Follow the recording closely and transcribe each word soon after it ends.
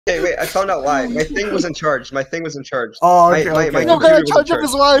Hey, wait, I found out why. My thing was in charge. My thing was in charge. Oh, okay, my okay. No guy in computer charge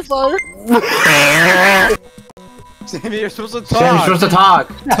was of his Wi-Fi. Sammy, you're supposed to talk. Sammy, you're supposed to talk.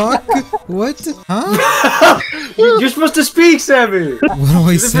 Talk? What? Huh? You're supposed to speak, Sammy. What do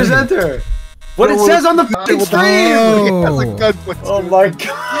I You're the say? presenter. What it says on the fucking stream. Oh. Oh my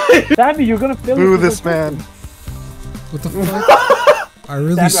god. Sammy, you're gonna film Boo this man. What the fuck? I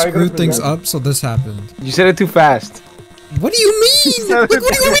really Sammy, are you gonna screwed things present? up, so this happened. You said it too fast. What do you mean? Like, what do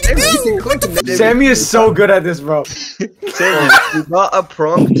you want me to do? Sammy is so good at this, bro. Sammy, you got a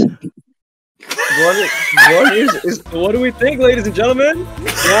prompt. What do we think, ladies and gentlemen?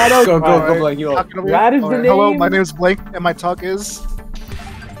 Go, Blank. You up. That is the name. Hello, my name is Blank, and my talk is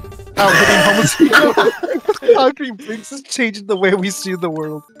how hitting homosexual concrete bricks is changing the way we see the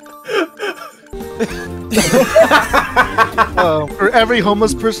world. For every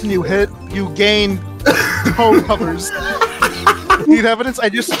homeless person you hit, you gain toe covers. Need evidence? I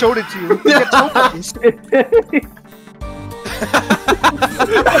just showed it to you. You get toe covers. What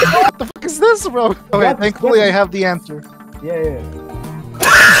the fuck is this, bro? Okay, thankfully I have the answer. Yeah.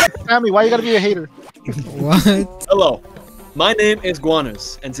 Sammy, why you gotta be a hater? What? Hello, my name is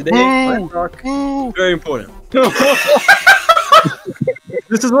Guanus, and today my talk is very important.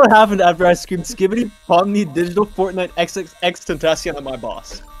 This is what happened after I screamed "Skibbity Pomni Digital Fortnite XXX Tentacion" at my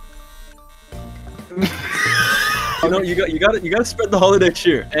boss. You gotta spread the holiday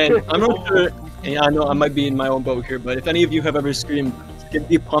cheer, and I'm not sure. And I know I might be in my own boat here, but if any of you have ever screamed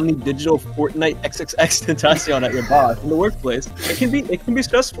 "Skibbity Pomni Digital Fortnite XXX Tentacion" at your boss in the workplace, it can be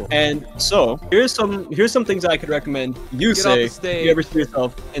stressful. And so here's some things I could recommend you say if you ever see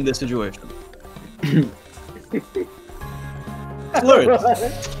yourself in this situation. Slurs.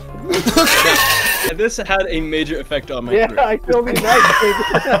 And this had a major effect on my career. I feel me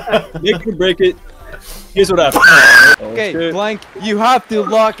nice. Make or break it. Here's what happened. Okay, Blank, you have to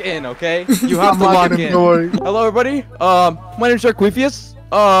lock in, okay? You have to lock in. Hello, everybody. My name's Jarquifius.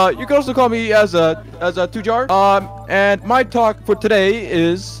 You can also call me as a Tujar. And my talk for today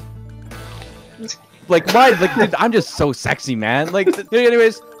is dude, I'm just so sexy, man.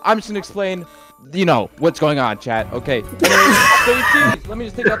 Anyways, I'm just gonna explain. You know what's going on, chat. Okay. Anyways, so you see, let me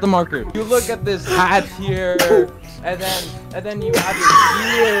just take out the marker. You look at this hat here, and then you have this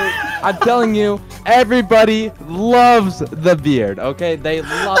beard. I'm telling you, everybody loves the beard. Okay, they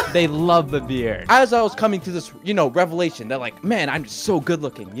love the beard. As I was coming to this, revelation that man, I'm just so good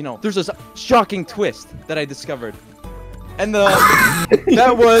looking. There's this shocking twist that I discovered, and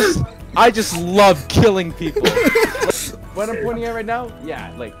that was I just love killing people. What I'm pointing at right now?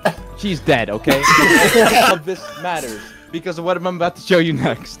 Yeah, she's dead, okay? All of this matters because of what I'm about to show you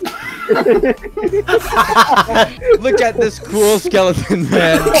next. Look at this cool skeleton,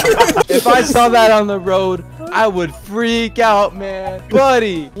 man. If I saw that on the road, I would freak out, man.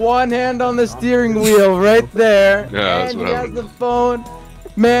 Buddy, one hand on the steering wheel right there. Yeah, and he has the phone.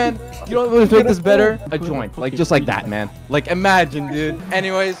 Man, you know what would make this better? A joint, just like that, man. Imagine, dude.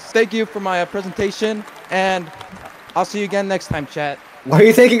 Anyways, thank you for my presentation, and I'll see you again next time, chat. Why are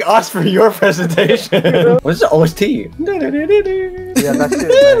you taking us for your presentation? What's the OST? Yeah, that's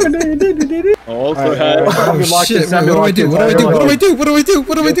it. Also, Oh shit, what do I do? What do I do? What do I do? What do I do?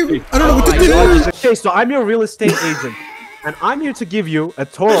 What do I do? I don't know what to do. Okay, so I'm your real estate agent, and I'm here to give you a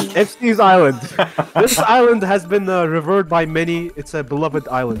tour of Epstein's Island. This island has been revered by many. It's a beloved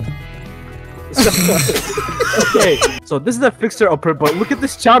island. Okay, so this is a fixer-upper, but look at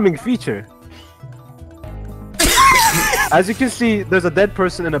this charming feature. As you can see, there's a dead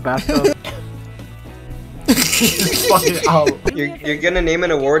person in a bathtub. You're gonna name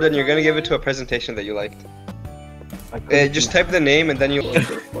an award and you're gonna give it to a presentation that you liked. Just type the name and then you. Let's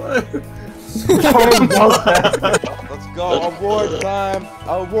go. Award time.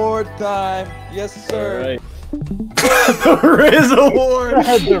 Award time. Yes, sir. The Riz Award.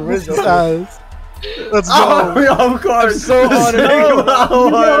 The Riz Award. Let's go. Oh, of course. I'm so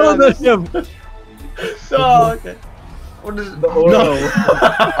honored. So okay. What is the No. Oh,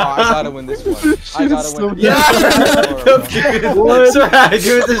 I gotta win this one. I gotta win. Yeah.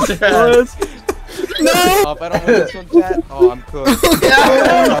 Give it to Sarah. No. If I don't win this one, chat. Oh, I'm cooked.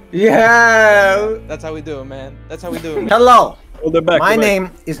 Yeah. That's how we do it, man. That's how we do it. Man. Hello. Oh, they're back. My name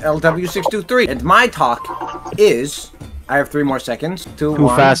is LW623, and my talk is. I have 3 more seconds. Too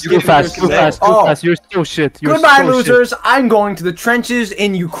fast. You're still shit. Goodbye, losers. I'm going to the trenches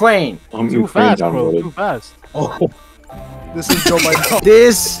in Ukraine. Too fast, bro. Too fast. Oh. This is Joe Biden.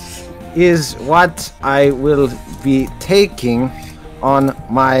 This is what I will be taking on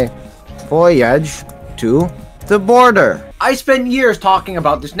my voyage to the border. I spent years talking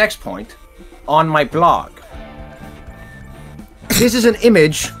about this next point on my blog. This is an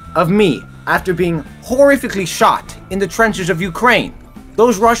image of me after being horrifically shot in the trenches of Ukraine.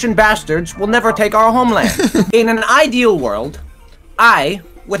 Those Russian bastards will never take our homeland. In an ideal world, I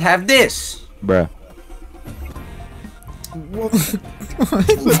would have this. Bruh. What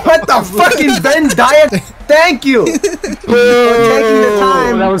the fucking Venn diagram? Thank you for taking the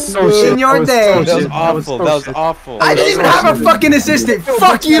time That was so shit. in your That was day. so That was shit. awful. That was awful. I didn't even have a fucking assistant.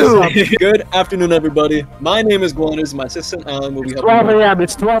 Fuck you. Good afternoon, everybody. My name is Guanas. My assistant Alan will be helping 12 me. a.m.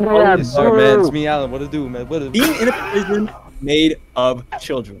 It's 12 a.m. Yes, sir, man. It's me, Alan. What to do, man? What to do? Being in a prison made of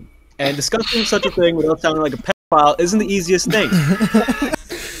children and discussing such a thing without sounding like a pedophile isn't the easiest thing.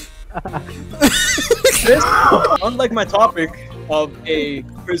 This, unlike my topic of a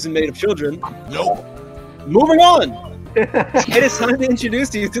prison made of children, moving on. It is time to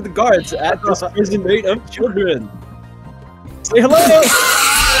introduce you to the guards at this prison made of children. Say hello.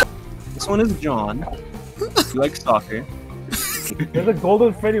 This one is John. He likes soccer. There's a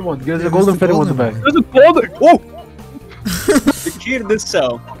golden Freddy one. There's a golden Freddy one in the back. There's a golden. Oh. The key to this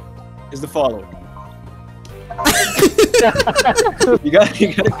cell is the following. you gotta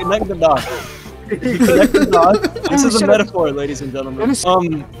connect the dots. You connect the dots. This is a metaphor, ladies and gentlemen.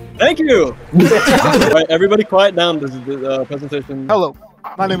 Thank you. Alright, everybody quiet down. This is the presentation. Hello,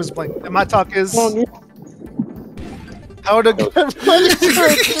 my name is Blank, and my talk is how to get money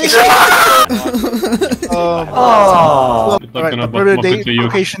Oh. Alright, the murder date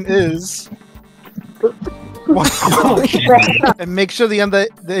location is. And make sure the end that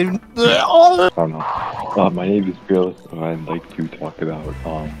they. I don't know. My name is Fearless, and I'd like to talk about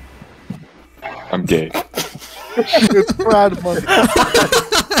I'm gay. It's Pride Month.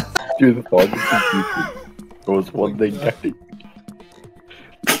 Dude, the father there was one thing gay.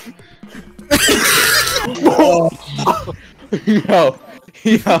 Yo,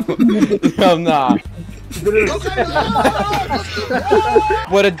 nah.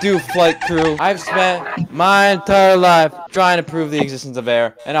 What a do, flight crew. I've spent my entire life trying to prove the existence of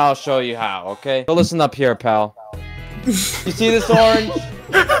air, and I'll show you how, okay? So listen up here, pal. You see this orange?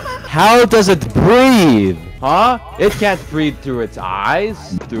 How does it breathe? Huh? It can't breathe through its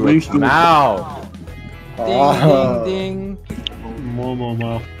eyes, through its mouth. Ding, ding, ding.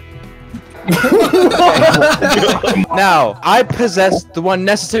 Now, I possess the one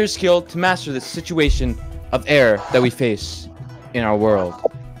necessary skill to master the situation of air that we face in our world,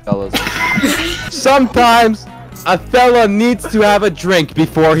 fellas. Sometimes, a fella needs to have a drink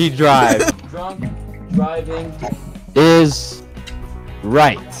before he drives. Drunk driving is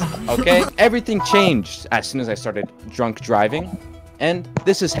right, okay? Everything changed as soon as I started drunk driving, and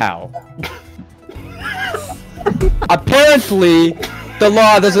this is how. Apparently, the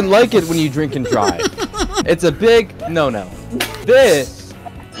law doesn't like it when you drink and drive. It's a big no-no. This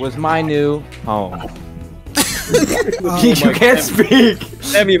was my new home. You can't speak.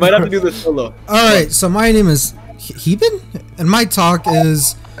 Sammy, you might have to do this solo. Alright, so my name is Heben, and my talk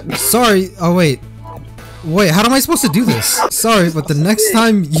is... Sorry, oh wait. Wait, how am I supposed to do this? Sorry, but the next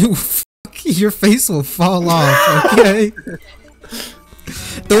time you your face will fall off, okay?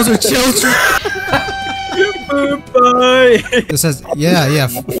 Those are children. Bye. It says, yeah,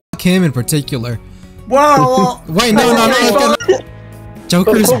 fuck him in particular. Wow. Wait, no.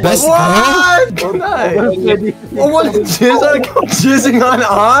 Joker's best girl? What? What? Jizzing on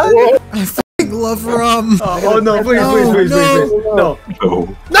Oz? I fucking love rum. Oh no, please. No.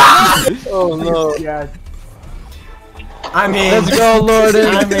 Oh no. Yeah. I mean, Let's go, Lord.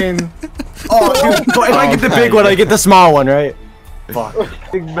 I mean, oh, dude, if I get the big one, I get the small one, right? Fuck.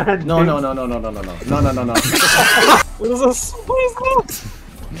 Big man. No. What is this?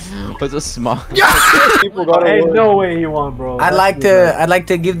 What's a small? People got Ain't no way he won, bro. I'd like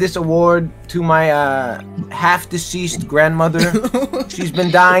to give this award to my half-deceased grandmother. She's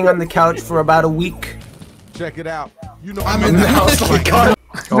been dying on the couch for about a week. Check it out. You know I'm in the house. Oh my god.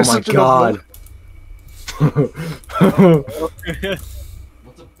 Oh my god.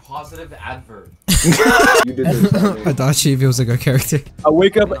 What's a positive adverb? You did this. I thought she was a good character. I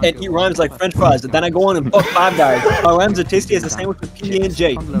wake up and eat rhymes like French fries, and then I go on and fuck 5 guys. My rhymes are tasty as a sandwich with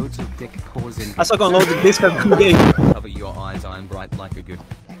PB&J. I suck on loads of dicks because I'm gay. Cover your eyes, I am bright like a good.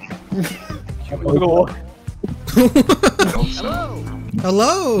 Hello.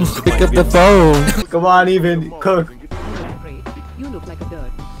 Pick up the phone. Come on, even cook. You look like a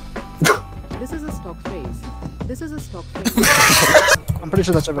dirt. This is a stock phrase. I'm pretty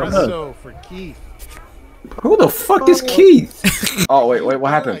sure that's everyone. So for Keith. Who the fuck is Keith? Oh wait,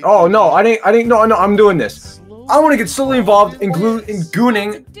 what happened? Oh no, I didn't. No, I'm doing this. I want to get slowly involved in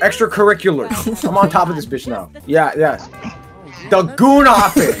gooning extracurriculars. I'm on top of this bitch now. Yeah. the goon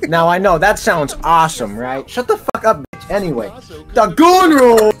office. Now I know that sounds awesome, right? Shut the fuck up, bitch. Anyway, the goon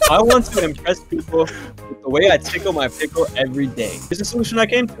room. I want to impress people with the way I tickle my pickle every day. Here's the solution I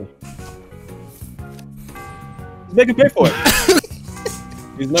came to. Make it pay for it.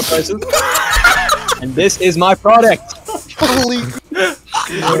 These are my prices. And this is my product. Holy.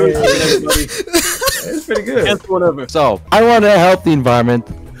 It's pretty good. Cancel whatever. So, I want to help the environment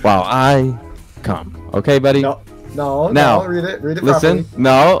while I come. Okay, buddy? No, Now, read it listen.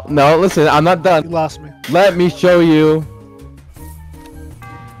 properly. No, listen. I'm not done. You lost me. Let me show you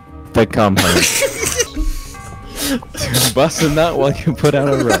the come home. Busting that one can put out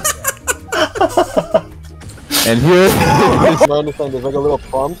a run. And here it is. I understand there's like a little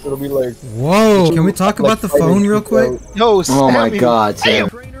prompt. It'll be like, Whoa, can we talk about the phone real quick? Yo, Oh my Sammy. god, Sam.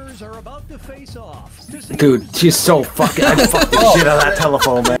 Dude, she's so fucking. I fucked the shit out of that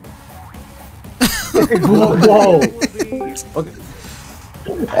telephone, man. Whoa.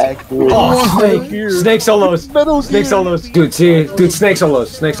 Okay. Oh, snake solos. Snake solos. Dude, see, snake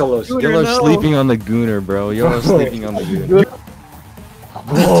solos. You're sleeping on the gooner, bro. You're sleeping on the gooner.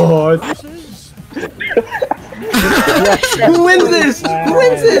 Oh. Who wins this?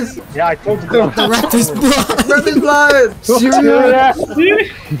 Yeah, I told you. The rat is blind. Rat is blind. Serious?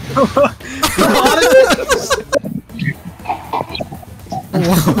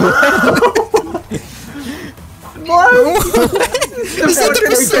 What? It's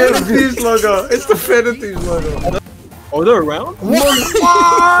the Fantasies logo. It's the Fantasies logo. oh, they're around?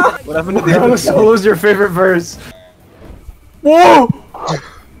 What happened to the other song? What was your favorite verse? Whoa!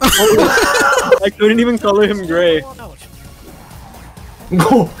 I couldn't even color him gray.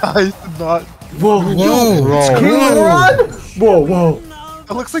 I did not. Whoa, whoa.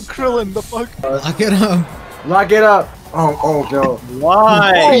 It looks like Krillin. The fuck? Lock it up. Oh no.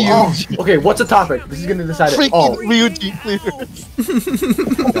 Why? Okay, what's the topic? This is gonna decide it. Freaking Ryuji, please.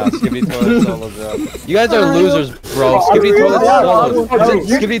 Skippy toilet solos, bro. You guys are losers, bro. Skippy toilet solos.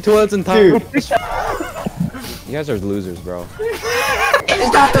 Skippy toilets and time. You guys are losers, bro. Is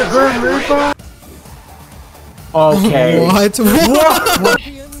that the Grim Reaper? Okay. What?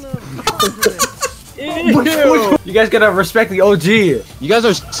 You guys gotta respect the OG. You guys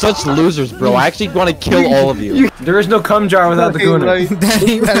are such losers, bro. I actually want to kill all of you. There is no cum jar without the gooner. That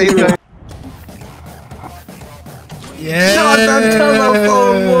ain't right. Yeah. Not that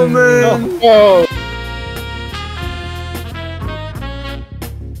telephone woman. Oh.